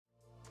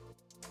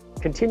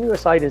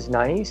Continuous light is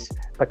nice,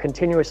 but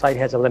continuous light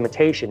has a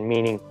limitation,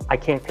 meaning I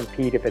can't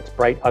compete if it's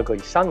bright, ugly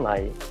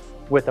sunlight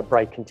with a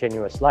bright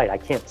continuous light. I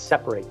can't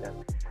separate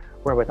them.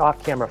 Where with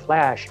off-camera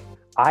flash,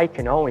 I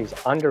can always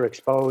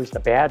underexpose the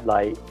bad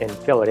light and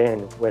fill it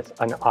in with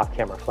an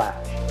off-camera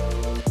flash.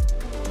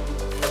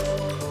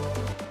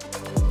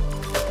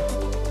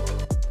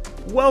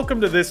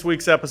 Welcome to this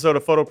week's episode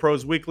of Photo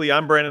Pros Weekly.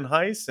 I'm Brandon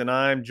Heiss, and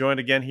I'm joined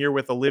again here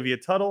with Olivia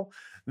Tuttle.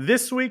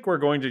 This week, we're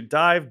going to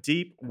dive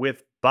deep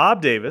with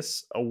Bob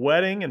Davis, a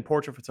wedding and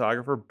portrait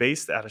photographer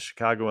based out of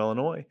Chicago,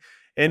 Illinois.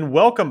 And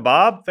welcome,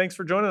 Bob. Thanks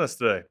for joining us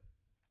today.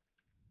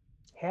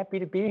 Happy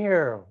to be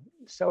here.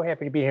 So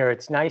happy to be here.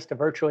 It's nice to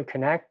virtually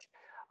connect,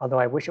 although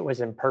I wish it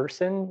was in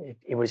person.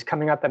 It was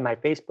coming up in my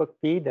Facebook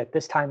feed that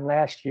this time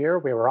last year,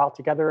 we were all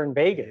together in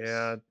Vegas.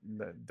 Yeah,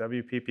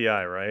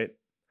 WPPI, right?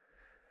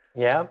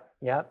 Yep.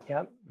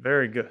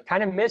 Very good.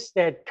 Kind of missed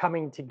that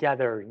coming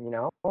together,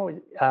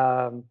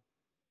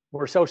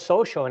 we're so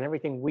social, and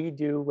everything we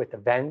do with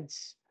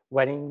events,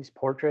 weddings,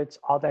 portraits,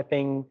 all that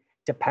thing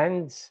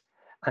depends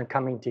on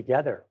coming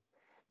together.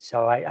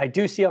 So I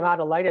do see a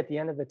lot of light at the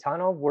end of the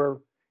tunnel. We're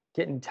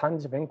getting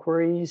tons of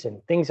inquiries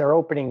and things are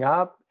opening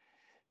up.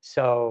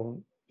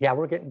 So yeah,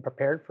 we're getting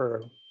prepared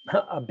for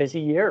a busy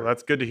year. Well,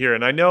 that's good to hear.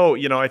 And I know,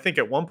 I think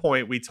at one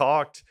point we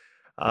talked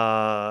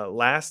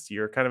last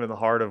year, kind of in the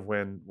heart of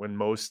when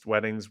most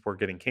weddings were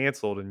getting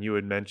canceled, and you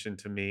had mentioned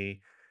to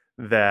me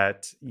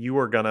that you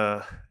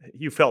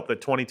felt that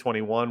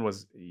 2021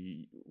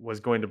 was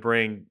going to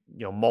bring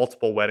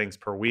multiple weddings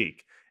per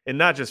week, and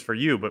not just for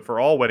you, but for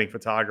all wedding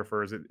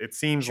photographers. It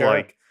seems Sure.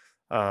 like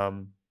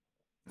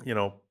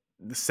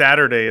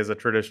Saturday is a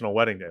traditional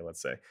wedding day,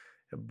 let's say,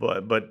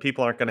 but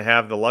people aren't going to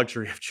have the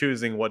luxury of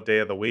choosing what day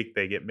of the week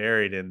they get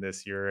married in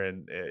this year,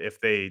 and if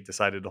they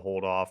decided to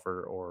hold off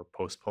or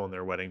postpone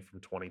their wedding from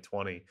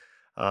 2020.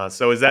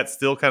 So is that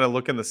still kind of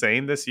looking the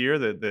same this year,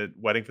 that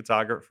wedding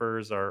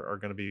photographers are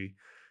going to be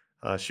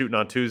shooting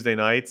on Tuesday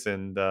nights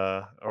and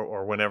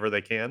or whenever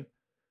they can?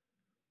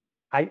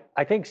 I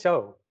think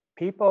so.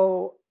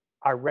 People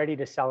are ready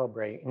to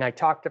celebrate. And I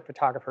talk to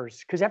photographers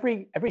because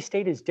every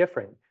state is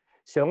different.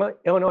 So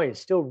Illinois is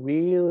still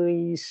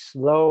really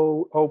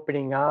slow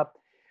opening up.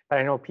 But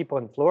I know people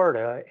in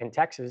Florida and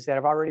Texas that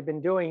have already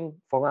been doing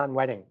full-on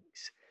weddings.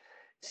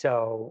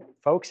 So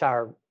folks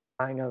are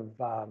kind of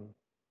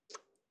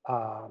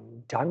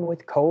done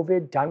with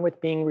COVID, done with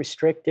being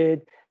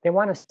restricted. They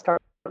want to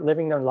start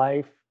living their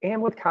life,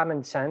 and with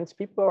common sense.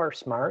 People are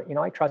smart.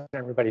 I trust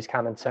everybody's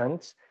common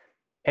sense.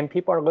 And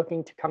people are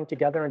looking to come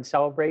together and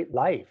celebrate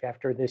life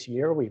after this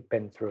year we've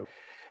been through.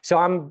 So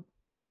I'm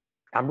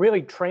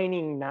really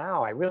training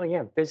now. I really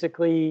am.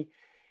 Physically,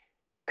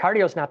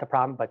 cardio's not the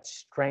problem, but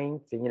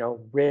strength and,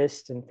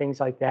 wrist and things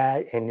like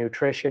that, and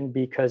nutrition,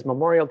 because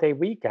Memorial Day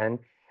weekend,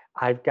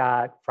 I've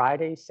got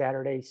Friday,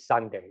 Saturday,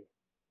 Sunday,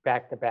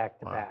 back to back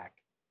to back.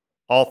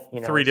 All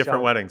three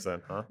different weddings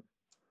then, huh?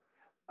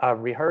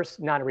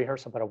 Not a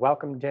rehearsal, but a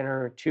welcome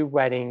dinner, 2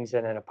 weddings,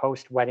 and then a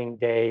post-wedding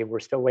day.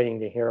 We're still waiting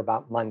to hear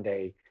about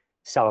Monday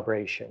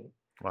celebration.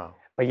 Wow.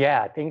 But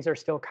yeah, things are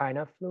still kind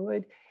of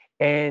fluid.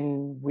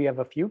 And we have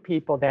a few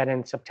people that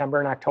in September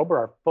and October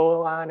are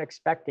full on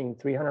expecting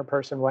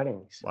 300-person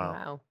weddings.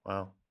 Wow.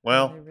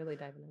 Well, they're really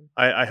diving in.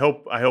 I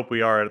hope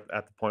we are at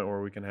the point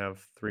where we can have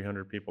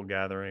 300 people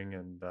gathering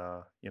and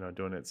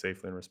doing it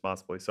safely and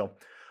responsibly. So,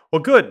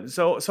 well, good.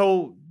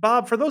 So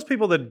Bob, for those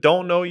people that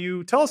don't know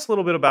you, tell us a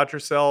little bit about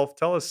yourself.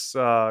 Tell us,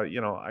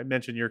 I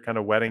mentioned your kind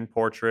of wedding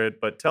portrait,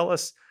 but tell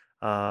us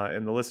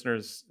and the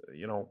listeners,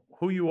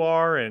 who you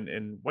are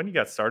and when you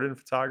got started in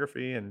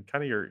photography and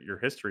kind of your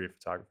history of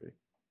photography.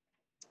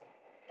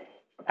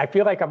 I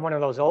feel like I'm one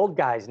of those old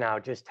guys now,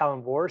 just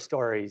telling war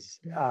stories.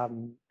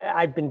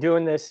 I've been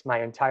doing this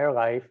my entire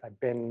life. I've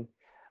been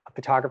a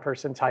photographer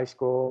since high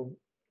school,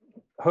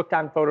 hooked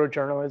on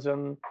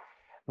photojournalism.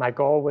 My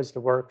goal was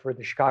to work for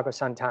the Chicago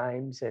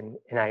Sun-Times, and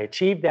I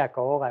achieved that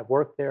goal. I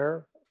worked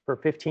there for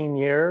 15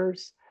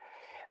 years,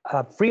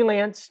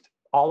 freelanced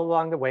all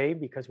along the way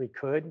because we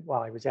could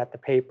while I was at the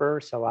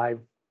paper. So I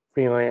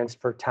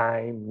freelanced for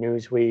Time,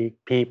 Newsweek,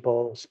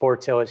 People,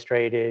 Sports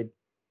Illustrated,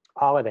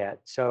 all of that.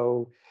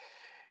 So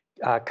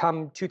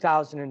come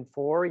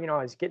 2004,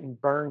 I was getting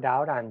burned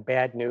out on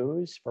bad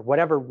news. For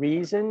whatever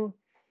reason,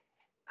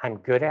 I'm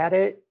good at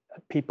it.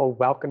 People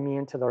welcome me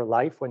into their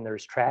life when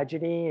there's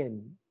tragedy.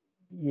 And,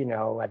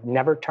 I've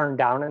never turned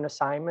down an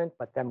assignment.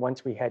 But then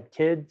once we had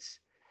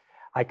kids,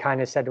 I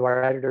kind of said to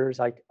our editors,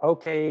 like,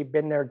 okay,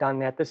 been there, done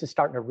that. This is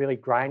starting to really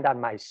grind on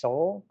my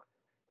soul.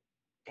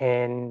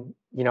 And,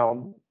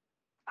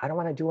 I don't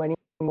want to do any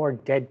more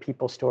dead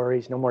people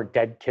stories, no more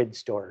dead kid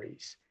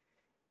stories.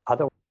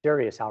 Otherwise,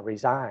 serious, I'll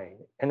resign.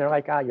 And they're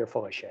like, you're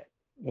full of shit,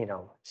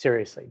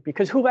 seriously.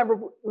 Because whoever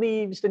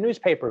leaves the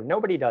newspaper,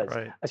 nobody does,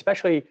 right.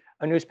 Especially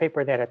a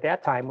newspaper that at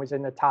that time was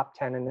in the top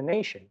 10 in the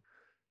nation.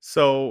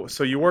 So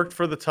you worked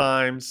for the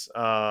Times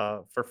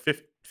for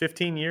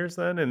 15 years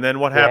then? And then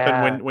what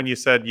happened when you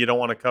said you don't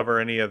want to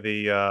cover any of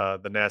the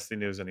nasty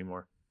news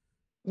anymore?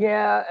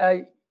 Yeah,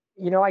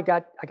 I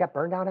got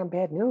burned out on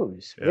bad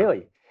news,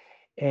 really.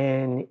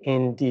 And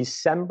in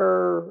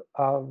December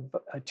of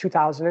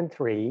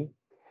 2003,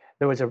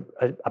 there was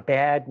a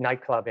bad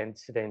nightclub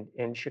incident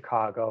in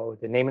Chicago.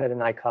 The name of the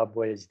nightclub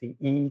was the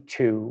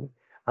E02.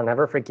 I'll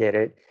never forget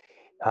it.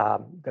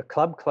 The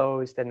club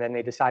closed, and then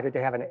they decided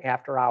to have an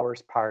after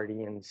hours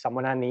party, and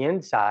someone on the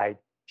inside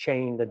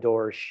chained the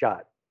doors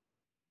shut,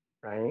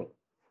 right?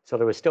 So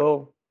there was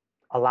still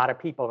a lot of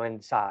people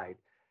inside.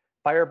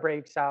 Fire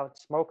breaks out,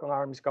 smoke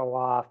alarms go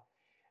off,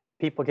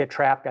 people get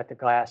trapped at the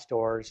glass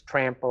doors,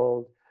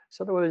 trampled.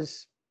 So there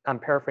was, I'm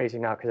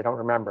paraphrasing now because I don't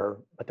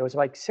remember, but there was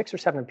like 6 or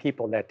 7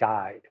 people that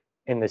died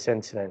in this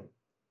incident.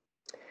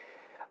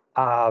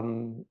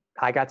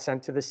 I got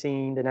sent to the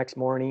scene the next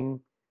morning.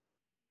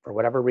 For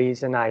whatever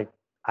reason, I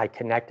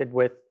connected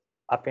with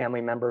a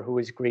family member who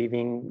was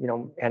grieving,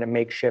 at a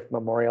makeshift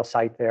memorial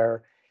site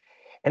there.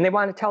 And they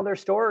want to tell their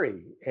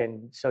story.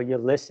 And so you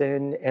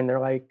listen, and they're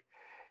like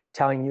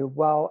telling you,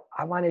 well,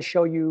 I want to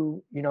show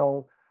you,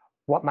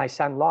 what my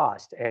son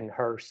lost. And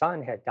her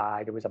son had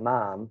died. It was a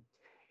mom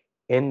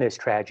in this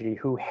tragedy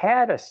who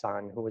had a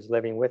son who was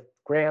living with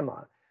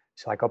grandma.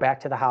 So I go back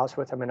to the house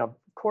with him. And of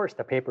course,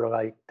 the paper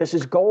like, this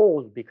is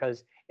gold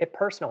because it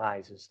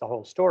personalizes the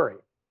whole story.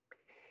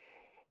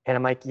 And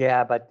I'm like,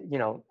 yeah, but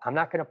I'm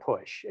not going to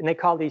push. And they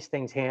call these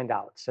things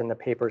handouts. And the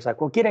paper's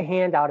like, well, get a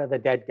handout of the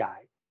dead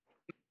guy,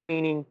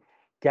 meaning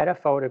get a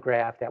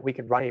photograph that we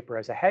could run paper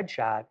as a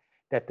headshot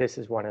that this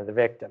is one of the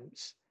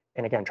victims.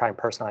 And again, try and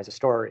personalize a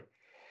story.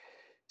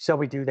 So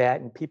we do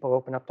that, and people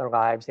open up their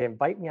lives. They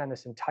invite me on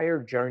this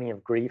entire journey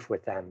of grief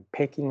with them,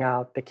 picking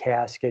out the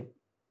casket,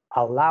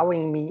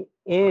 allowing me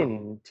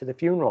in to the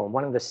funeral. And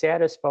one of the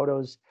saddest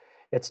photos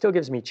that still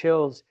gives me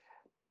chills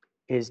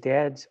is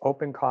Dad's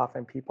open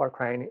coffin, people are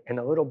crying, and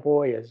the little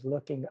boy is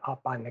looking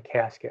up on the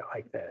casket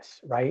like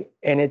this, right?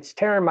 And it's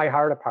tearing my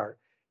heart apart.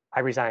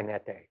 I resigned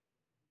that day.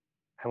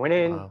 I went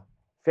in, Wow.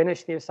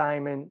 finished the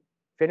assignment,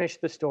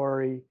 finished the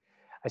story.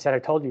 I said, I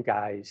told you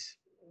guys,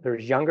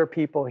 there's younger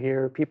people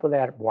here, people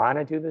that want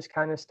to do this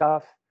kind of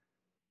stuff.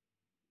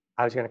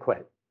 I was going to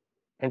quit.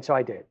 And so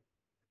I did.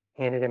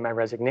 Handed in my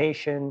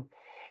resignation.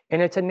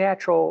 And it's a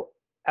natural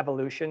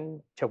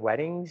evolution to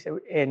weddings.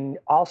 And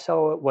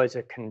also, it was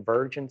a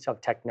convergence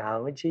of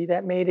technology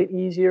that made it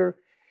easier.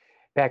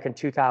 Back in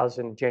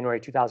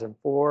January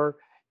 2004,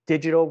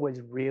 digital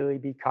was really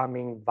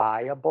becoming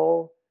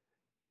viable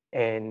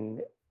and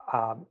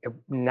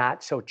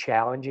not so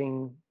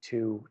challenging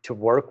to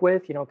work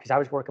with, because I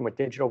was working with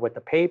digital with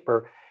the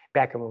paper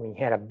back when we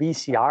had a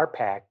VCR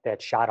pack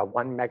that shot a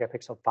 1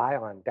 megapixel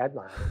file on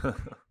deadline,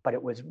 but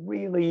it was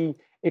really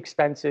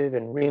expensive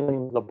and really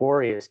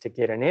laborious to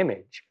get an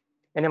image.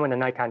 And then when the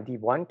Nikon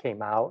D1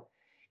 came out,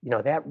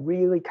 that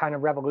really kind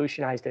of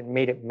revolutionized it and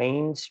made it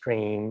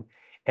mainstream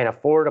and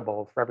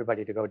affordable for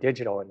everybody to go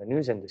digital in the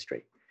news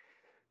industry.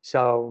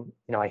 So,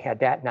 I had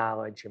that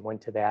knowledge and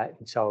went to that.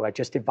 And so I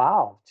just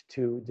evolved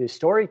to the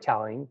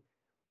storytelling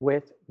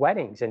with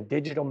weddings, and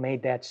digital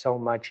made that so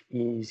much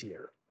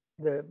easier.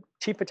 The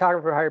chief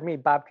photographer who hired me,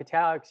 Bob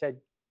Katalik, said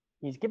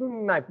he's giving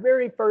me my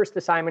very first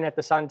assignment at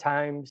the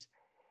Sun-Times,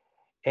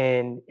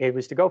 and it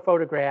was to go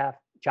photograph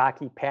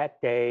jockey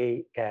Pat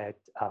Day at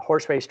a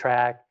horse race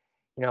track.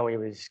 He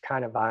was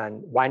kind of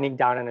winding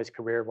down in his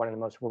career, one of the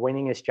most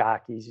winningest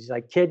jockeys. He's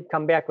like, kid,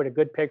 come back with a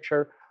good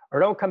picture, or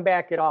don't come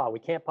back at all. We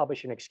can't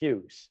publish an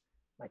excuse.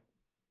 I'm like,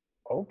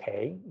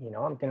 okay,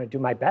 I'm going to do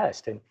my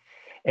best.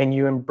 And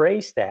you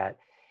embrace that.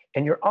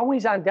 And you're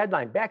always on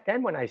deadline. Back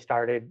then, when I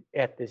started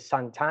at the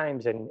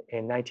Sun-Times in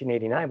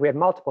 1989, we had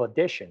multiple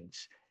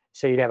editions.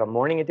 So you'd have a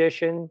morning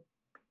edition,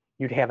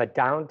 you'd have a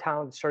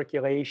downtown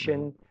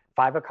circulation,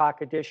 5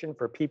 o'clock edition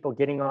for people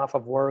getting off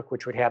of work,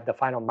 which would have the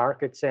final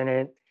markets in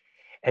it.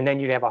 And then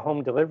you'd have a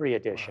home delivery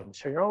edition. Wow.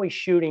 So you're always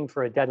shooting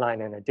for a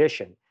deadline and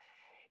edition.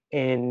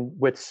 And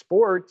with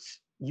sports,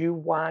 you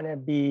want to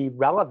be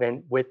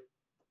relevant with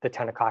the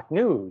 10 o'clock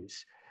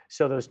news.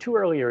 So those 2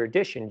 earlier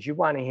editions, you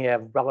want to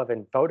have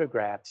relevant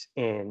photographs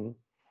in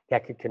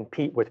that could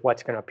compete with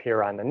what's going to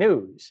appear on the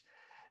news.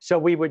 So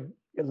we would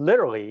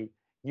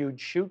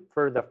you'd shoot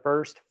for the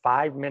first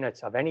 5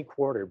 minutes of any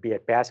quarter, be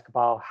it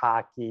basketball,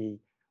 hockey,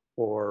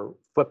 or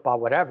football,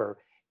 whatever,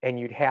 and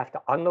you'd have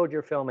to unload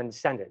your film and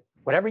send it,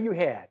 whatever you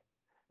had,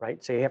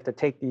 right? So you have to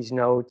take these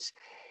notes.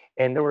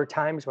 And there were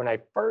times when I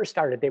first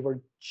started, they were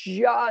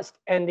just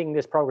ending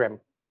this program.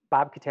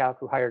 Bob Katalik,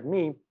 who hired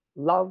me,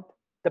 loved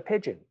the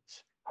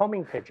pigeons,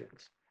 homing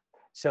pigeons.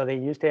 So they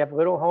used to have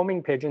little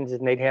homing pigeons,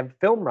 and they'd have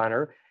film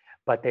runner,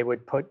 but they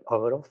would put a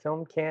little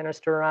film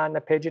canister on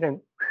the pigeon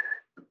and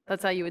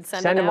that's how you would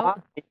send it them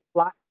out?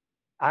 off.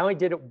 I only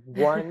did it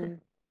one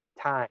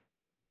time,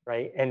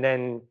 right? And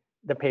then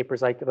the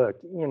paper's like, look,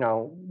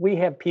 we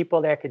have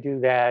people that could do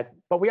that,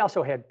 but we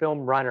also had film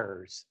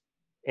runners,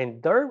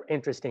 and they're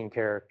interesting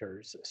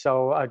characters.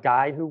 So a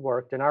guy who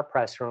worked in our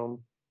press room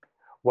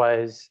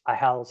was a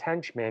Hell's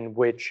Henchman,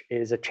 which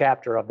is a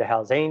chapter of the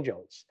Hell's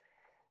Angels.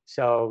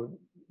 So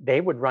they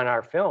would run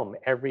our film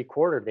every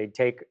quarter.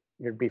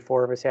 There'd be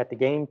 4 of us at the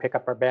game, pick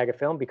up our bag of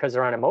film. Because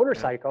they're on a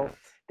motorcycle,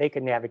 they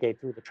can navigate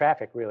through the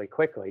traffic really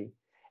quickly.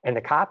 And the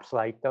cops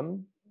liked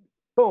them.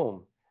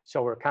 Boom.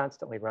 So we're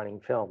constantly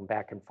running film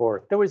back and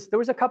forth. There was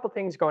a couple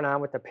things going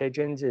on with the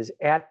pigeons. Is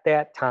at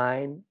that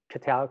time,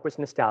 Catalic was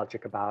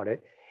nostalgic about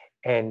it.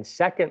 And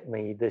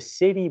secondly, the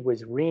city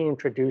was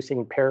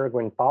reintroducing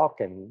peregrine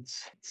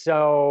falcons.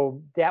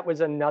 So that was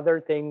another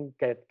thing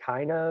that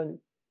kind of,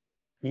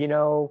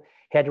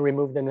 had to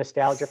remove the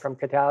nostalgia from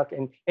Catalic.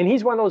 And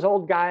he's one of those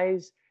old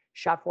guys,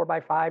 shot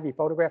 4x5. He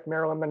photographed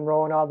Marilyn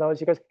Monroe and all those.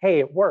 He goes, hey,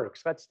 it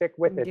works. Let's stick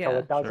with it till Yeah.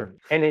 it doesn't. Sure.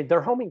 And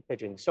they're homing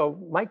pigeons. So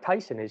Mike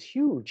Tyson is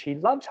huge. He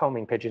loves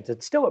homing pigeons.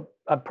 It's still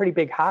a pretty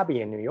big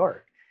hobby in New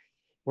York,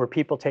 where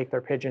people take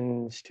their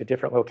pigeons to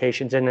different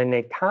locations and then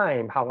they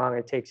time how long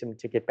it takes them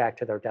to get back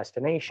to their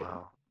destination.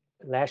 Wow.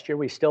 Last year,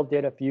 we still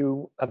did a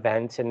few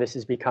events, and this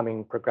is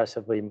becoming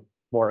progressively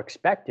more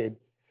expected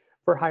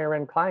for higher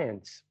end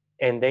clients.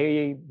 And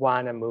they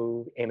want to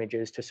move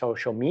images to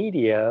social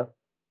media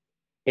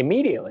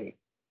immediately.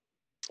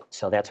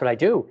 So that's what I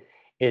do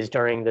is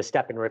during the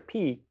step and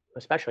repeat,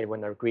 especially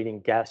when they're greeting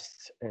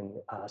guests and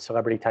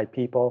celebrity type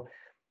people,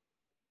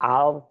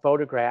 I'll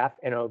photograph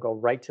and it'll go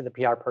right to the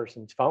PR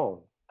person's phone,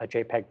 a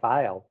JPEG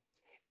file,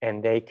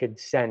 and they could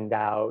send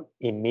out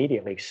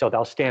immediately. So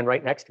they'll stand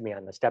right next to me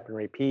on the step and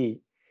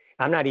repeat.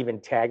 I'm not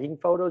even tagging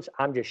photos.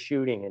 I'm just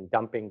shooting and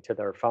dumping to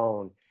their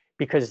phone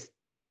because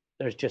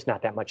there's just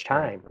not that much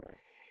time.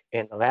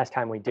 And the last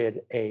time we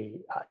did a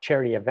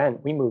charity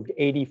event, we moved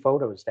 80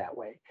 photos that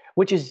way,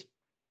 which is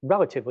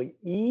relatively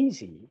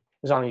easy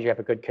as long as you have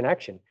a good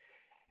connection.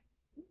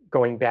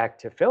 Going back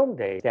to film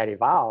days that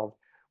evolved,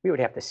 we would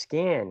have to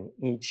scan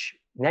each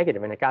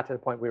negative. And it got to the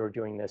point we were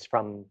doing this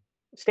from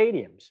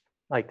stadiums.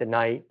 Like the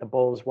night the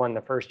Bulls won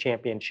the first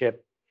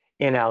championship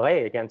in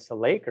LA against the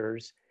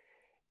Lakers,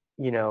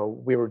 we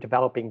were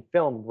developing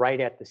film right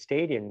at the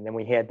stadium. And then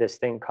we had this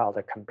thing called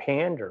a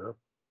compander,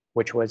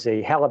 which was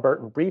a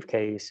Halliburton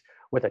briefcase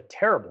with a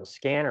terrible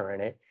scanner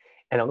in it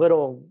and a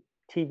little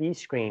TV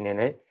screen in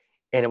it.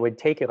 And it would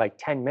take it like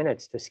 10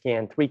 minutes to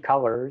scan 3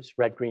 colors,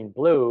 red, green,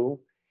 blue.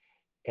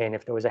 And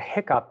if there was a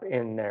hiccup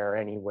in there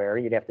anywhere,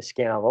 you'd have to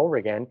scan all over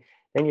again.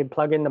 Then you'd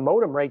plug in the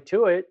modem right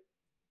to it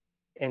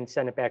and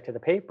send it back to the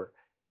paper.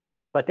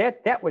 But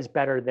that was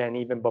better than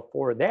even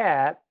before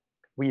that.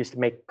 We used to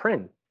make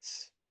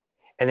prints.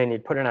 And then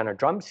you'd put it on a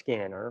drum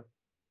scanner.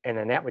 And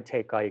then that would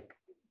take like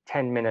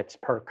 10 minutes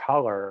per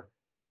color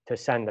to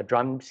send the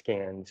drum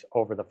scans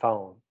over the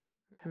phone.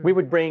 We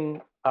would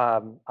bring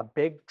a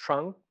big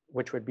trunk,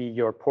 which would be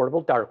your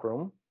portable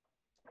darkroom.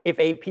 If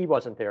AP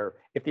wasn't there,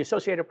 if the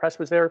Associated Press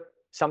was there,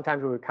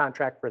 sometimes we would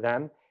contract for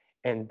them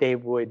and they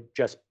would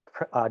just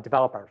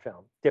develop our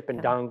film, dip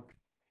and dunk,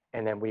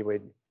 and then we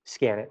would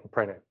scan it and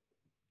print it.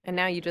 And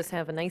now you just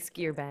have a nice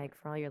gear bag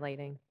for all your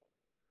lighting.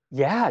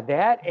 Yeah,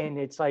 that, and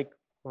it's like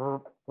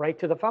right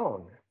to the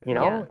phone,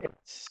 Yeah.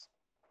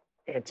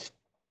 It's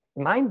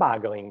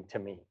mind-boggling to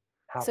me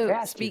how So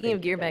fast you speaking can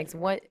of gear do bags,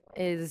 what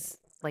is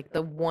like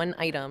the one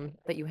item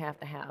that you have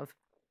to have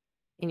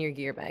in your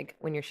gear bag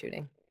when you're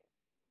shooting?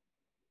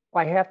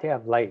 Well, I have to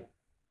have light.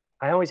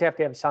 I always have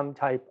to have some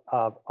type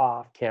of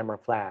off-camera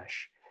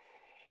flash.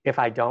 If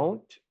I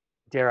don't,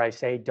 dare I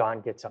say,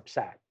 Dawn gets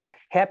upset.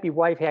 Happy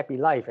wife, happy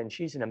life. And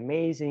she's an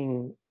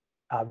amazing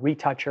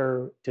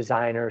retoucher,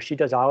 designer. She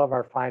does all of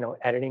our final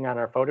editing on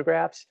our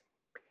photographs.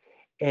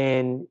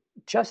 And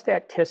just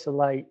that kiss of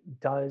light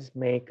does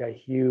make a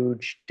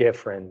huge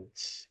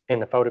difference in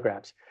the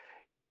photographs.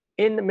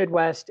 In the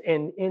Midwest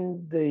and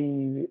in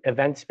the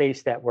event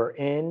space that we're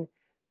in,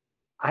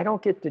 I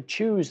don't get to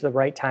choose the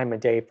right time of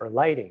day for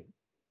lighting.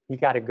 You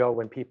got to go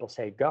when people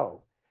say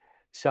go.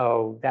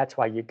 So that's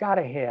why you got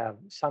to have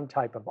some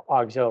type of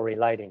auxiliary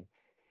lighting.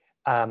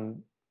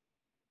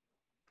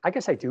 I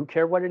guess I do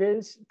care what it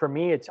is. For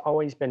me, it's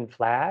always been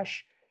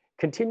flash.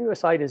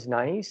 Continuous light is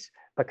nice,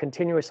 but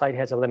continuous light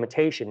has a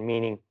limitation,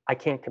 meaning I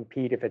can't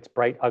compete if it's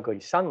bright, ugly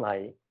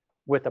sunlight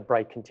with a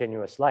bright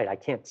continuous light. I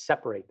can't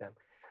separate them.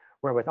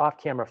 Where with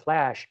off-camera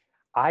flash,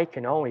 I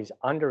can always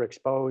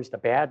underexpose the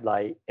bad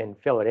light and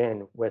fill it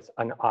in with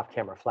an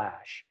off-camera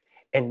flash.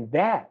 And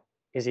that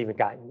has even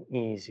gotten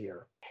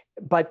easier.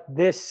 But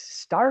this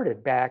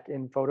started back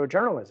in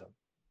photojournalism,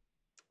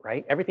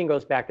 right? Everything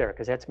goes back there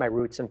because that's my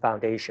roots and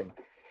foundation.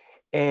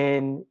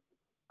 And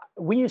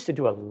we used to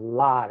do a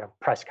lot of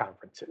press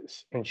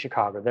conferences in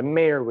Chicago. The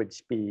mayor would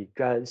speak,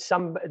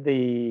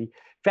 the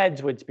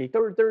feds would speak.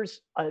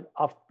 There's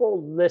a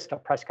full list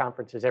of press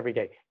conferences every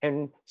day,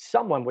 and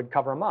someone would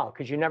cover them all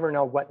because you never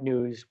know what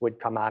news would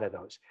come out of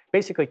those.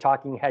 Basically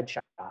talking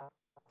headshots.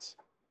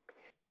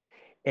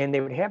 And they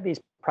would have these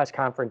press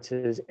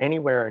conferences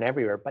anywhere and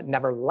everywhere, but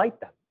never light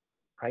them,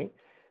 right?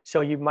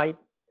 So you might,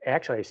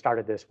 actually I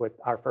started this with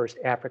our first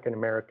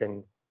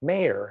African-American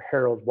mayor,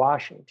 Harold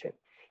Washington.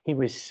 He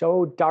was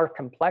so dark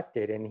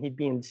complected and he'd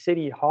be in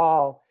City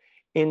Hall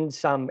in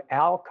some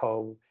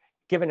alcove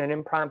giving an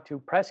impromptu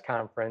press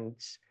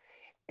conference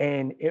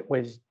and it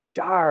was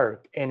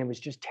dark and it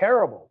was just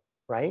terrible,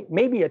 right?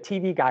 Maybe a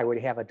TV guy would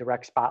have a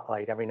direct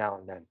spotlight every now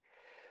and then.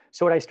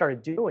 So what I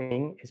started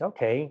doing is,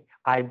 okay,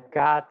 I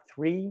had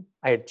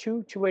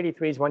two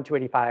 283s, one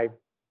 285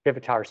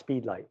 Vivitar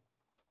speed light.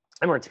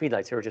 They weren't speed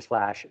lights, they were just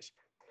flashes.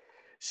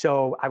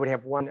 So I would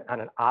have one on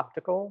an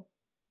optical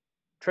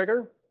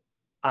trigger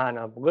on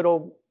a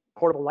little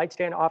portable light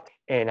stand off,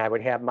 and I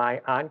would have my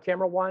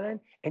on-camera one in,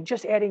 and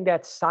just adding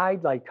that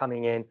side light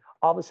coming in,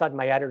 all of a sudden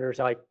my editors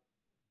are like,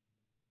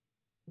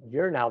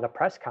 you're now the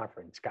press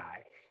conference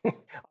guy.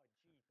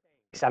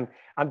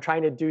 I'm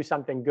trying to do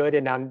something good,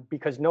 and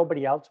because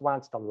nobody else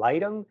wants to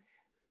light them,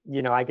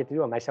 I get to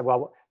do them. I said,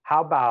 well, how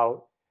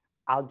about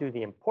I'll do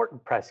the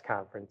important press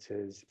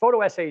conferences.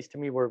 Photo essays to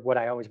me were what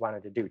I always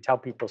wanted to do, tell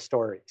people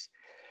stories.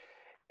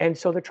 And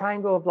so the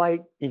triangle of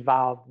light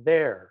evolved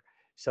there.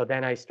 So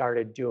then I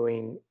started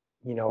doing,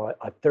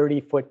 a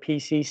 30-foot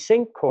PC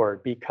sync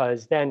cord,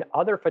 because then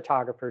other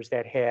photographers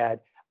that had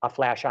a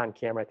flash on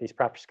camera at these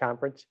press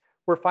conferences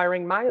were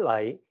firing my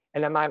light,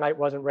 and then my light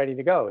wasn't ready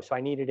to go. So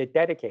I needed it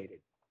dedicated,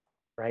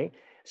 right?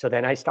 So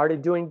then I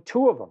started doing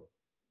 2 of them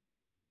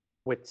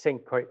with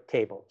sync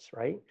cables,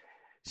 right?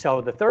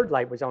 So the third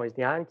light was always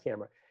the on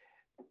camera.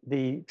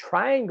 The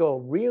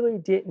triangle really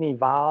didn't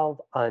evolve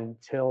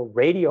until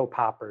radio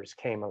poppers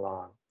came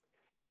along.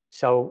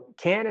 So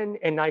Canon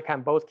and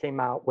Nikon both came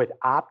out with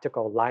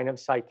optical line of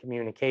sight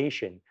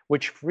communication,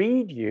 which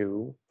freed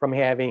you from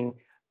having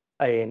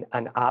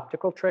an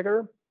optical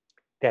trigger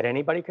that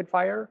anybody could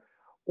fire,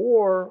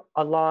 or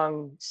a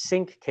long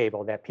sync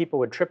cable that people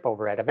would trip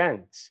over at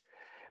events.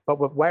 But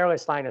with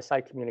wireless line of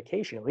sight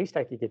communication, at least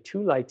I could get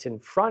 2 lights in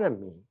front of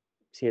me.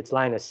 See, it's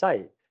line of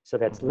sight, so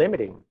that's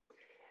limiting.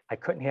 I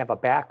couldn't have a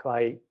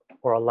backlight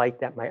or a light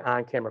that my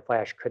on-camera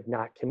flash could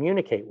not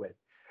communicate with.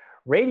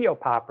 Radio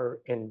Popper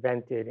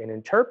invented an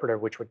interpreter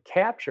which would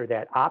capture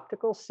that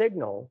optical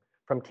signal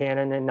from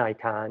Canon and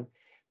Nikon,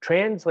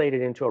 translate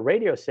it into a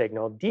radio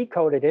signal,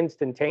 decode it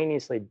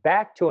instantaneously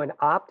back to an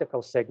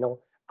optical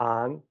signal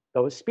on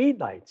those speed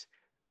lights.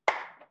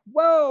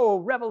 Whoa,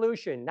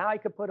 revolution. Now I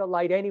could put a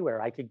light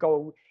anywhere. I could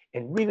go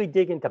and really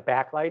dig into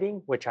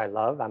backlighting, which I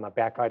love. I'm a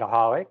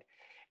backlightaholic,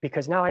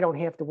 because now I don't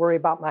have to worry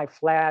about my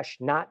flash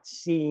not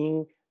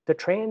seeing the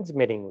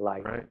transmitting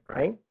light,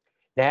 right?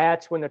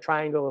 That's when the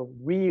triangle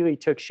really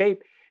took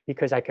shape,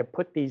 because I could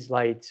put these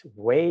lights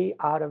way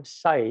out of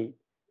sight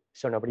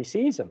so nobody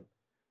sees them,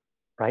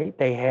 right?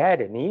 They had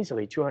an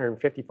easily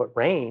 250-foot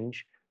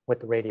range with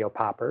the radio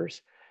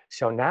poppers.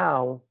 So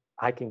now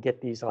I can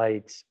get these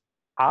lights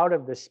out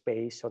of the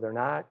space so they're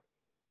not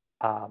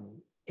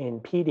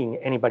impeding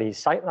anybody's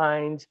sight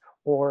lines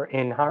or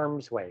in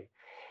harm's way.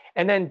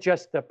 And then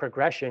just the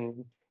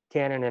progression,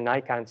 Canon and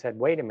Nikon said,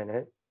 wait a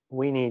minute,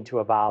 we need to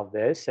evolve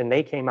this. And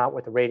they came out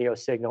with the radio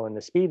signal and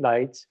the speed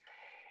lights.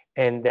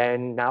 And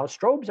then now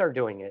strobes are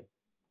doing it,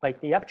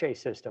 like the FJ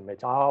system.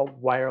 It's all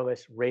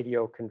wireless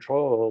radio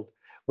controlled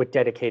with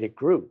dedicated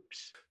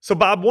groups. So,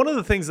 Bob, one of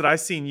the things that I've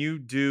seen you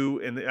do,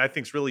 and I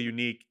think is really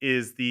unique,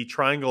 is the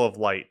triangle of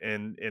light.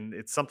 And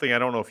it's something I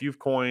don't know if you've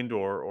coined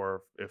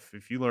or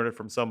if you learned it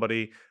from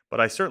somebody, but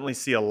I certainly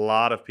see a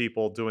lot of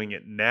people doing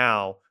it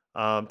now.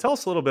 Tell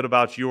us a little bit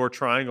about your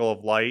triangle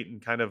of light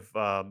and kind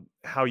of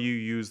how you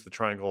use the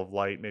triangle of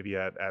light, maybe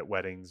at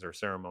weddings or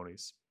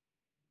ceremonies.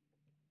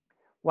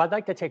 Well, I'd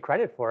like to take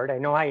credit for it. I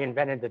know I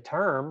invented the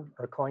term,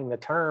 or coined the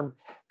term,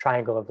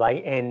 triangle of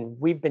light, and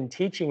we've been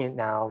teaching it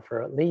now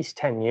for at least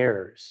 10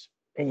 years.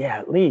 Yeah,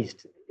 at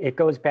least. It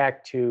goes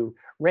back to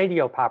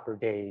radio popper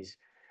days,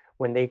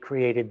 when they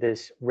created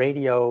this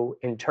radio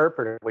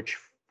interpreter, which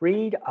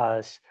freed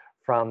us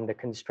from the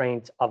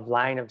constraints of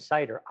line of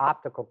sight or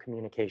optical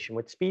communication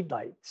with speed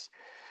lights.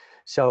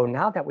 So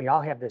now that we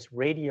all have this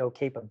radio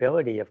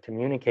capability of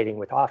communicating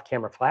with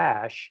off-camera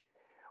flash,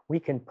 we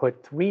can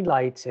put 3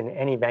 lights in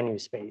any venue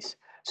space.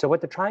 So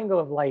what the triangle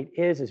of light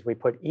is we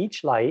put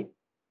each light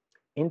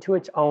into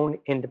its own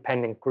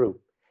independent group.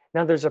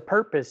 Now there's a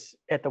purpose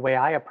at the way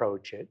I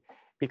approach it,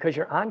 because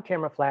your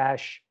on-camera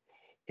flash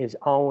is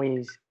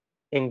always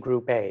in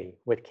group A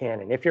with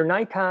Canon. If you're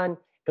Nikon,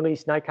 at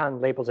least Nikon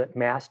labels it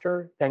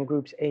master, then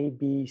groups A,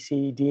 B,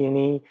 C, D, and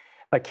E.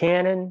 But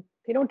Canon,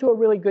 they don't do a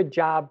really good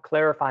job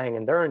clarifying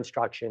in their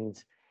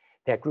instructions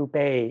that group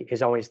A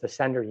is always the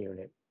sender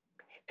unit.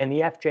 And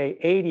the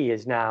FJ80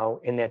 is now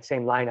in that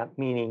same lineup,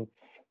 meaning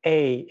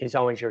A is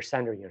always your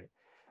sender unit.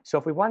 So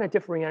if we want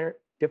to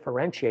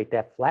differentiate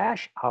that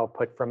flash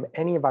output from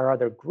any of our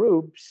other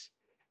groups,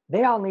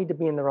 they all need to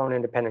be in their own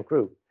independent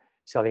group.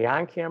 So the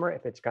on-camera,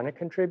 if it's going to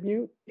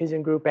contribute, is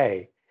in group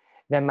A.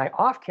 Then my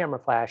off-camera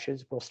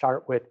flashes will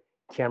start with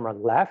camera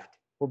left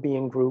will be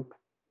in group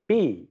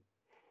B.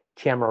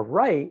 Camera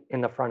right in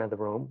the front of the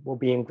room will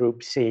be in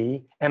group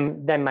C.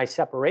 And then my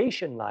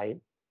separation light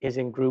is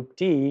in group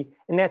D,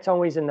 and that's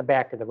always in the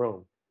back of the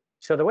room.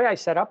 So the way I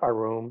set up our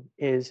room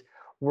is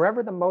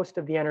wherever the most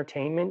of the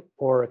entertainment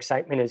or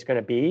excitement is going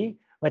to be,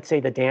 let's say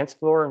the dance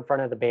floor in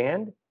front of the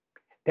band,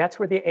 that's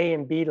where the A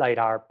and B light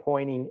are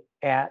pointing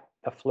at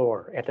the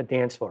floor, at the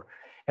dance floor.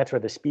 That's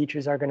where the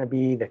speeches are going to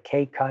be, the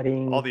cake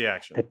cutting, All the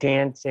action, the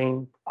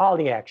dancing, all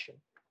the action,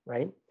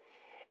 right?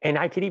 And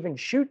I could even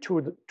shoot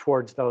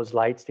towards those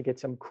lights to get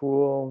some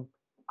cool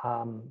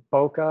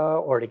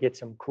bokeh, or to get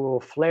some cool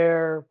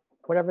flare,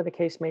 whatever the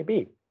case may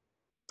be.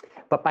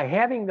 But by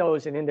having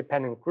those in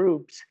independent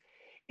groups,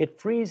 it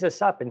frees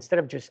us up instead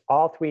of just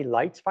all three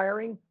lights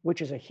firing,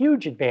 which is a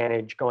huge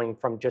advantage going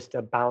from just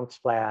a bounce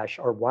flash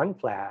or one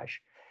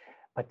flash,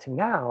 but to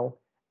now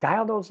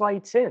dial those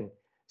lights in.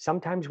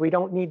 Sometimes we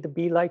don't need the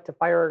B light to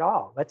fire at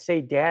all. Let's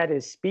say dad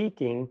is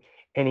speaking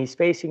and he's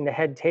facing the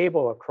head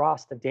table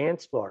across the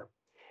dance floor,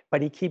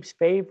 but he keeps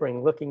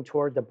favoring looking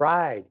toward the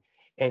bride,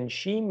 and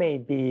she may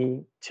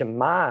be to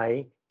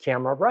my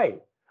camera right.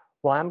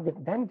 Well, I'm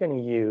then going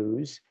to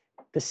use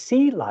the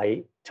C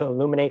light to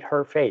illuminate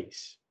her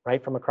face,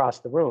 right, from across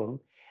the room.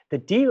 The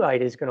D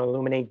light is going to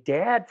illuminate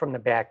dad from the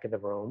back of the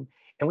room,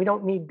 and we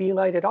don't need B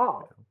light at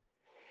all.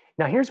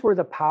 Now, here's where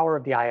the power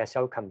of the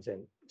ISO comes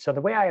in. So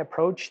the way I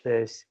approach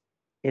this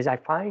is I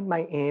find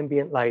my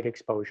ambient light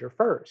exposure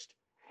first,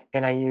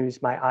 and I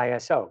use my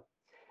ISO.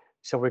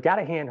 So we've got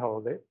to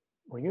handhold it.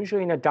 We're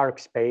usually in a dark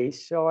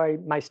space, so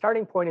my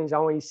starting point is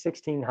always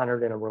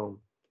 1600 in a room.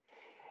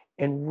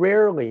 And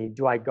rarely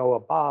do I go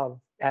above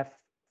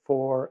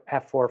F4,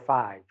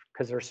 F4.5,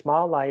 because they're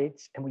small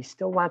lights and we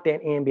still want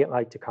that ambient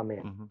light to come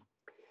in. Mhm.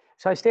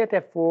 So I stay at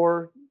that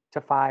 4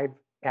 to 5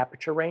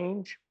 aperture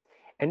range.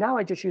 And now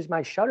I just use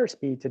my shutter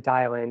speed to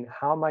dial in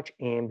how much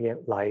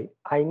ambient light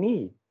I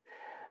need.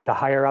 The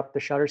higher up the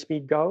shutter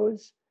speed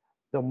goes,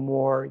 the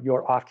more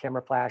your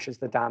off-camera flash is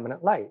the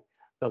dominant light.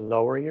 The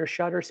lower your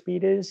shutter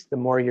speed is, the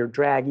more you're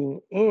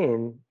dragging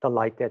in the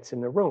light that's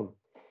in the room.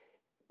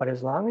 But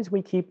as long as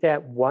we keep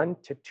that 1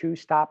 to 2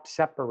 stop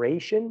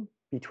separation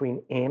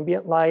between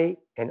ambient light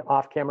and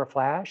off-camera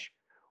flash,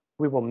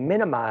 we will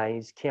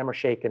minimize camera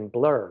shake and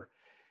blur.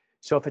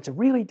 So if it's a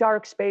really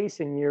dark space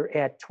and you're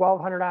at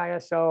 1200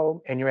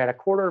 ISO and you're at a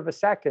quarter of a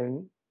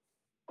second,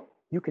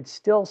 you could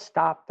still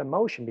stop the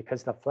motion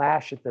because the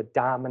flash is the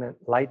dominant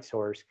light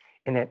source,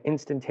 and that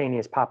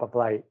instantaneous pop of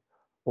light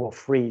will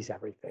freeze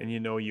everything. And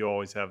you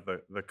always have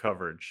the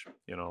coverage,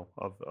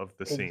 of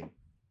the scene.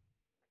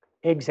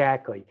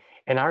 Exactly.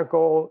 And our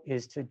goal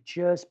is to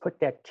just put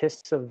that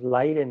kiss of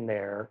light in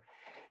there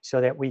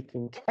so that we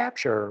can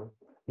capture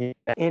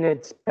in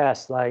its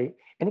best light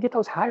and to get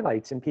those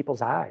highlights in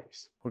people's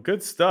eyes. Well,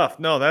 good stuff.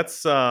 No,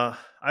 that's I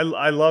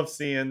love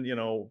seeing,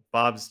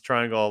 Bob's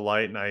triangle of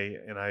light, and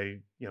I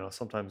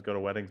sometimes go to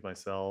weddings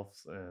myself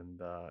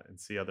and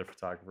see other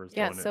photographers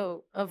Yeah, doing it.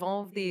 so of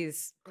all of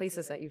these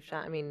places that you've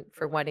shot, I mean,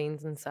 for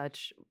weddings and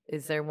such,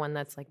 is there one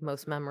that's like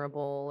most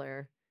memorable?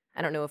 Or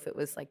I don't know if it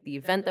was like the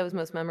event that was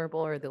most memorable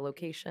or the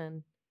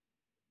location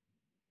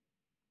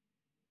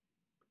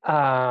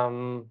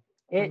Um,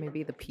 or it,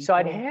 maybe the so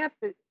I'd people. have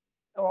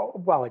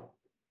to,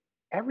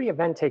 every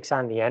event takes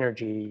on the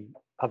energy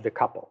of the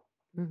couple,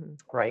 Hmm.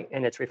 right?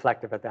 And it's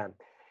reflective of them.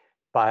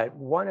 But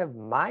one of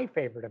my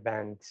favorite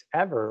events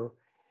ever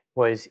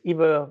was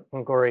Eva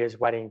Longoria's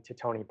wedding to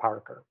Tony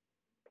Parker.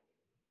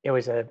 It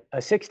was a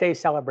 6-day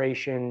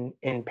celebration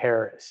in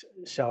Paris.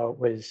 So it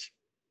was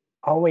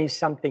always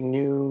something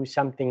new,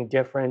 something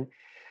different,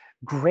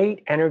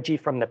 great energy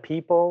from the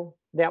people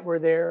that were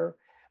there,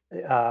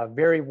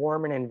 very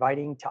warm and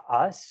inviting to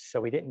us.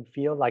 So we didn't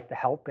feel like the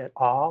help at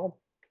all.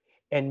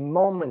 And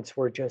moments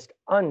were just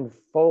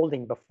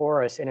unfolding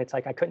before us. And it's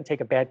like I couldn't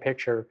take a bad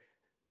picture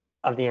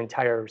of the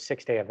entire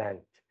 6-day event.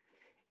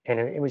 And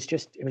it was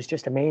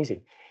just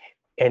amazing.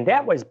 And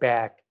that was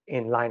back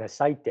in line of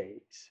sight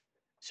days.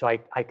 So I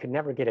could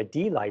never get a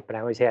D light, but I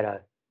always had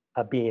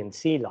a B and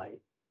C light.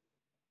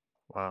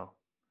 Wow.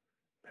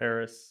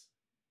 Paris,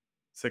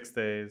 6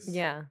 days,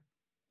 Yeah,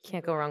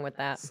 can't go wrong with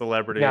that.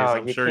 celebrities. No,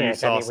 I'm you sure you can't. I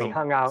saw mean, we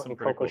hung out some in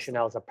pretty Coco cool stuff.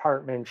 Chanel's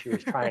apartment. She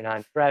was trying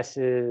on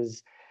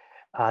dresses.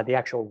 The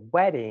actual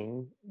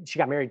wedding, she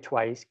got married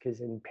twice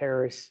because in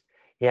Paris,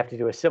 you have to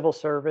do a civil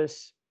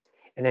service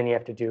and then you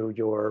have to do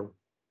your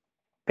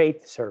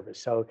faith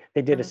service. So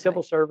they did a Okay.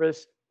 civil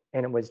service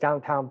and it was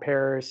downtown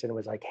Paris and it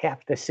was like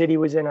half the city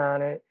was in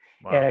on it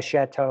at Wow. a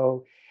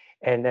chateau.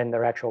 And then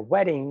their actual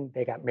wedding,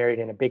 they got married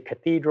in a big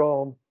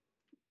cathedral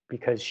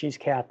because she's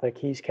Catholic,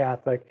 he's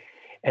Catholic.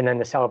 And then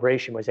the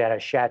celebration was at a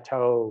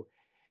chateau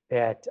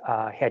that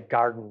had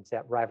gardens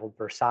that rivaled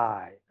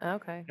Versailles.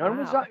 Okay. You know,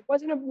 Wow. it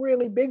wasn't a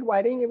really big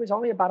wedding. It was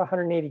only about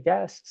 180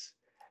 guests,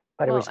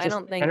 but it Well, was I just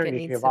don't think it energy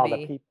needs of to all the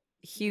be people.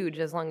 huge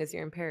as long as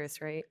you're in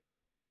Paris, right?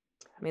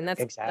 I mean,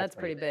 that's Exactly.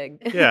 pretty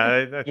big. Yeah,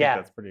 I think Yeah,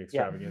 that's pretty yeah.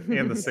 extravagant.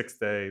 And the 6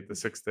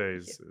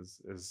 days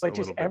is a But just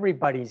little bit.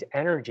 everybody's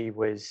energy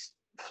was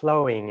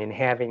flowing and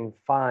having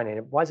fun. And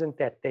it wasn't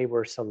that they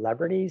were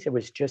celebrities, it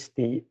was just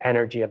the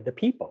energy of the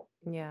people.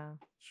 Yeah.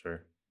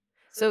 Sure.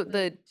 So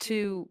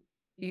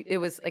it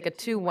was like a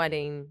 2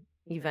 wedding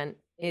event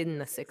in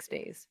the 6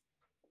 days.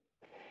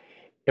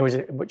 It was,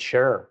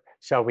 sure.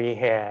 So we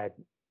had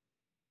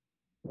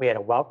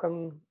a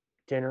welcome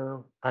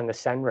dinner on the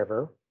Seine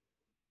River.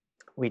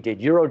 We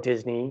did Euro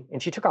Disney,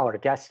 and she took all her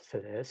guests to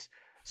this.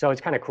 So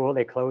it's kind of cool.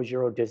 They closed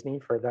Euro Disney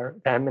for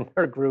them and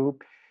their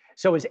group.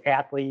 So it was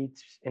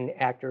athletes and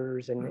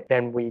actors. And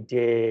then we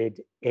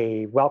did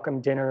a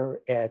welcome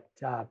dinner at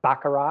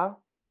Baccarat,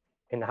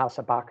 in the House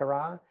of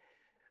Baccarat.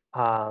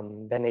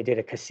 Then they did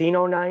a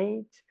casino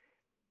night.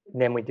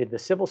 Then we did the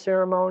civil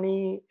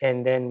ceremony.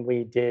 And then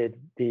we did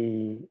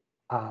the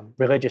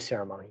religious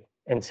ceremony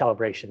and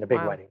celebration, the big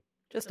Wow. wedding.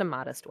 Just a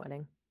modest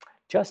wedding.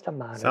 Just a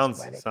modest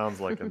wedding. Sounds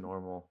like a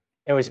normal.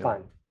 It was you know,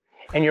 fun.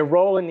 And you're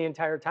rolling the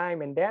entire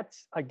time. And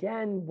that's,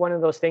 again, one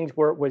of those things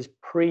where it was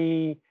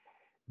pre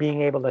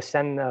being able to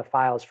send the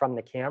files from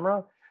the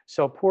camera.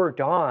 So poor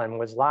Dawn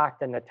was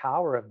locked in the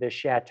tower of this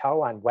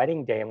chateau on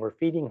wedding day, and we're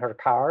feeding her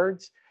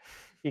cards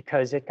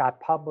because it got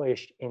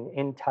published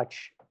in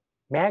Touch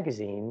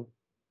magazine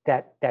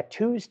that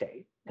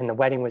Tuesday, and the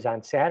wedding was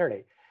on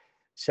Saturday.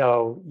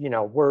 So,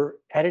 we're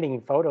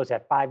editing photos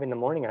at 5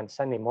 a.m. on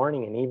Sunday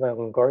morning, and Eva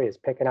Longoria is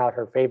picking out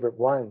her favorite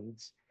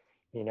ones,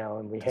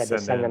 and we had to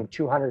send them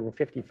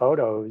 250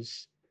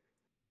 photos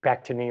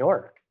back to New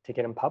York to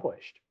get them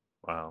published.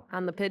 Wow.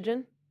 On the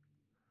Pigeon?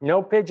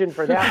 No Pigeon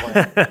for that one.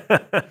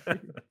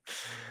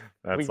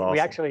 That's awesome. We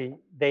actually,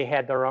 they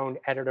had their own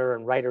editor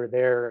and writer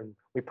there, and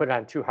we put it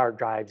on 2 hard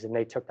drives, and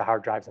they took the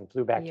hard drives and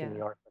flew back to New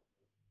York.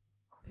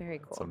 Very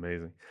cool. That's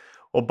amazing.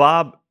 Well,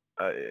 Bob,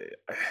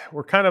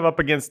 we're kind of up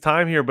against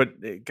time here,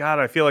 but God,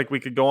 I feel like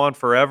we could go on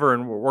forever,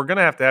 and we're going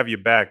to have you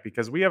back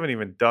because we haven't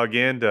even dug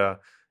into,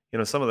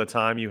 some of the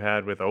time you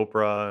had with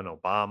Oprah and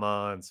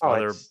Obama and some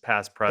other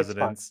past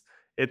presidents.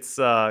 It's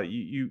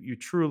you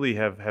truly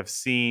have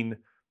seen,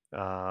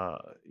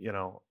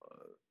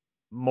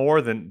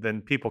 more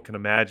than people can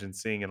imagine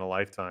seeing in a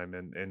lifetime,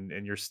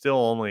 and you're still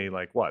only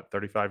like what,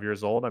 35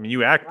 years old. I mean,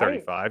 you act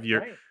 35.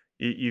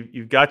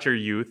 You've got your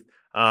youth.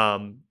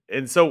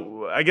 And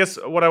so I guess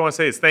what I want to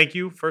say is thank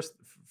you first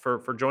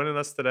for joining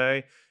us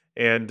today.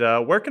 And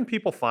where can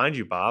people find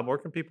you, Bob? Where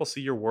can people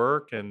see your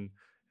work and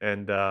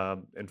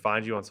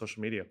find you on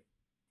social media?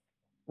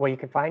 Well, you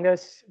can find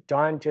us.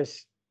 Dawn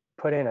just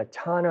put in a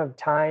ton of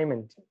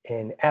time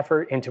and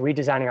effort into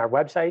redesigning our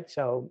website.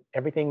 So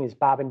everything is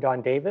Bob and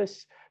Dawn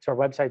Davis. So our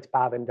website's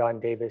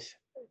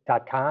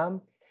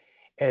bobanddawndavis.com,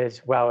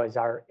 as well as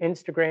our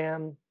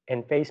Instagram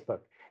and Facebook.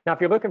 Now,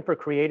 if you're looking for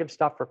creative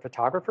stuff for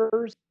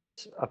photographers,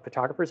 a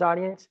photographer's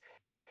audience,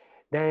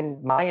 then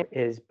mine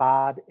is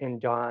Bob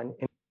and Dawn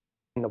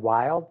in the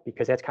Wild,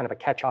 because that's kind of a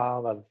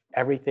catch-all of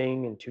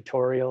everything and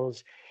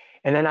tutorials.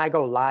 And then I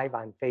go live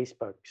on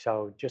Facebook.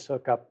 So just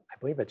look up, I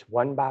believe it's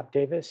One Bob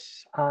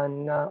Davis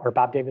or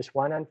Bob Davis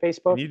One on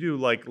Facebook. And you do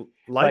like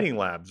lighting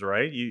labs,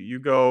 right? You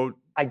go.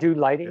 I do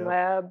lighting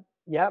lab.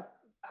 Yep.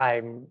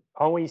 I'm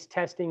always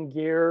testing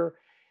gear,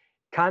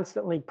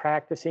 constantly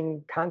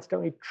practicing,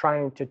 constantly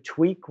trying to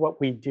tweak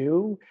what we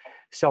do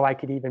so I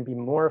could even be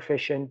more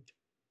efficient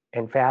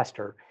and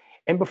faster.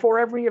 And before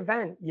every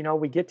event,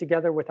 we get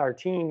together with our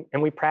team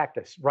and we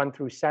practice, run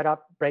through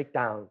setup,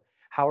 breakdown.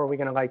 How are we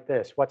going to light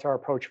this? What's our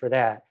approach for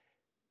that?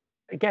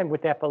 Again,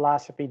 with that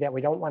philosophy that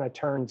we don't want to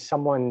turn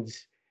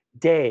someone's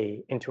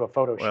day into a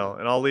photo shoot. Well,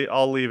 and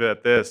I'll leave it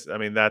at this. I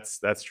mean,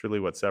 that's truly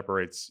what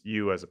separates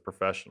you as a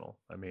professional.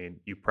 I mean,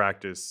 you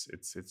practice.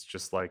 It's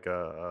just like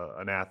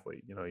an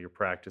athlete. You're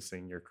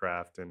practicing your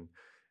craft, and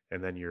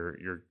then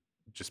you're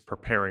just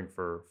preparing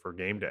for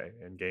game day.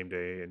 And game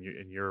day,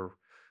 and your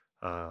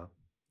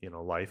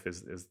life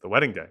is the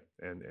wedding day,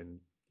 and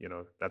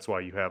that's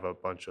why you have a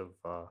bunch of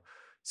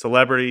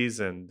celebrities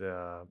and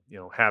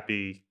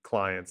happy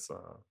clients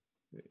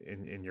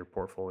in your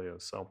portfolio.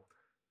 So.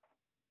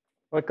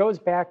 Well, it goes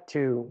back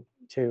to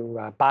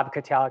Bob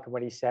Katalik and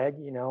what he said.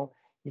 You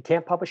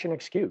can't publish an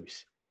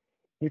excuse.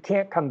 You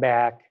can't come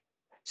back.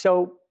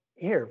 So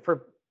here,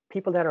 for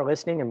people that are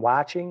listening and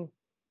watching,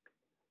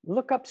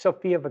 look up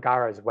Sofia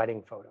Vergara's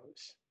wedding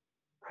photos,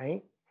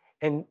 right?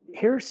 And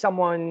here's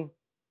someone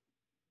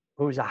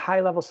who's a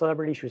high-level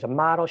celebrity. She was a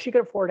model. She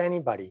could afford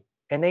anybody.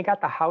 And they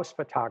got the house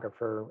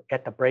photographer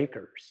at the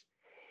Breakers.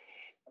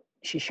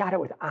 She shot it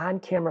with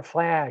on-camera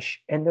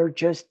flash, and they're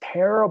just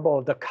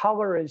terrible. The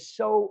color is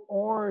so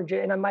orange,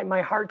 and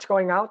my heart's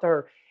going out to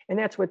her. And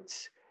that's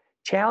what's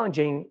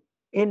challenging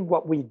in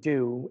what we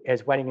do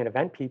as wedding and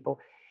event people,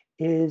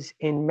 is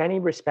in many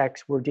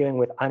respects, we're dealing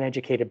with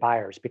uneducated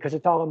buyers because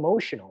it's all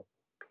emotional.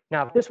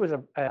 Now, if this was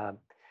an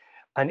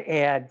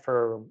ad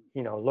for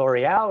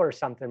L'Oreal or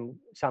something,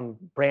 some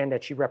brand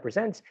that she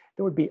represents,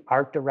 there would be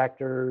art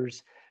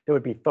directors, there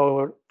would be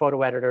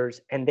photo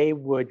editors, and they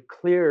would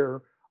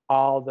clear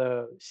all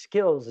the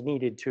skills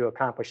needed to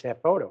accomplish that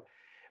photo.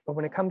 But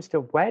when it comes to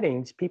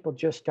weddings, people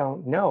just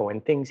don't know,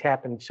 and things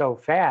happen so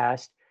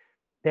fast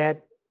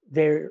that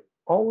they're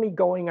only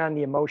going on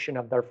the emotion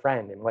of their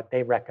friend and what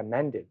they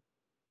recommended.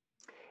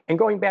 And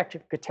going back to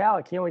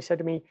Katalik, he always said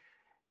to me,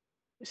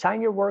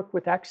 sign your work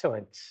with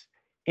excellence.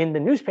 In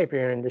the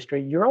newspaper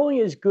industry, you're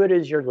only as good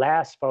as your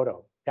last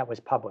photo that was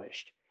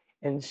published.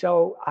 And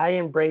so I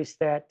embrace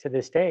that to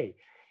this day.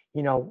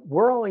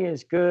 We're only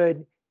as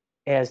good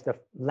as the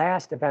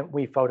last event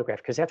we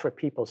photographed, because that's what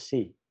people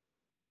see.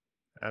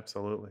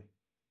 Absolutely.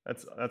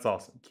 That's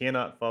awesome.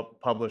 Cannot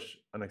publish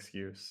an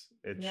excuse.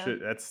 It should.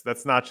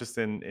 That's not just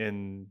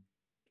in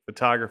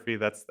photography.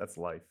 That's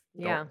life.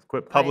 Yeah. Don't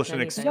quit publishing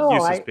anything.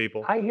 excuses,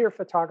 people. I hear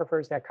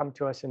photographers that come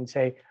to us and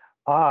say,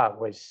 "Oh, it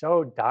was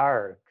so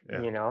dark."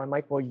 Yeah. I'm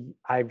like, "Well,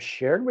 I've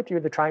shared with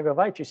you the triangle of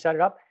light. You set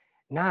it up.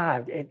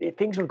 Nah,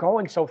 things were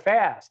going so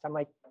fast." I'm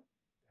like,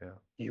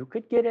 "You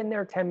could get in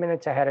there 10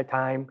 minutes ahead of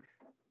time,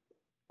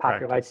 pop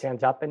your light Practice.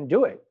 stands up and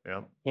do it.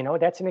 Yeah,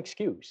 That's an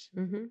excuse.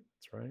 Mm-hmm.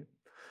 that's right.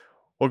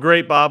 Well,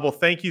 great, Bob. Well,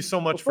 thank you so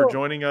much for Cool.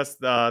 joining us.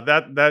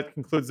 That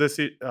concludes this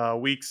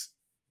week's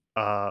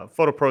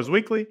Photo Pros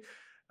Weekly.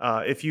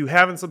 If you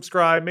haven't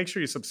subscribed, make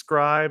sure you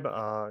subscribe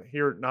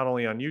here, not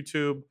only on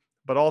YouTube,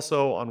 but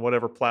also on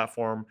whatever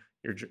platform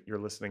you're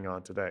listening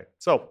on today.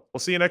 So we'll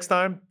see you next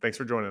time. Thanks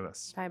for joining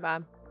us. Bye,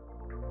 Bob.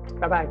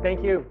 Bye-bye.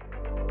 Thank you.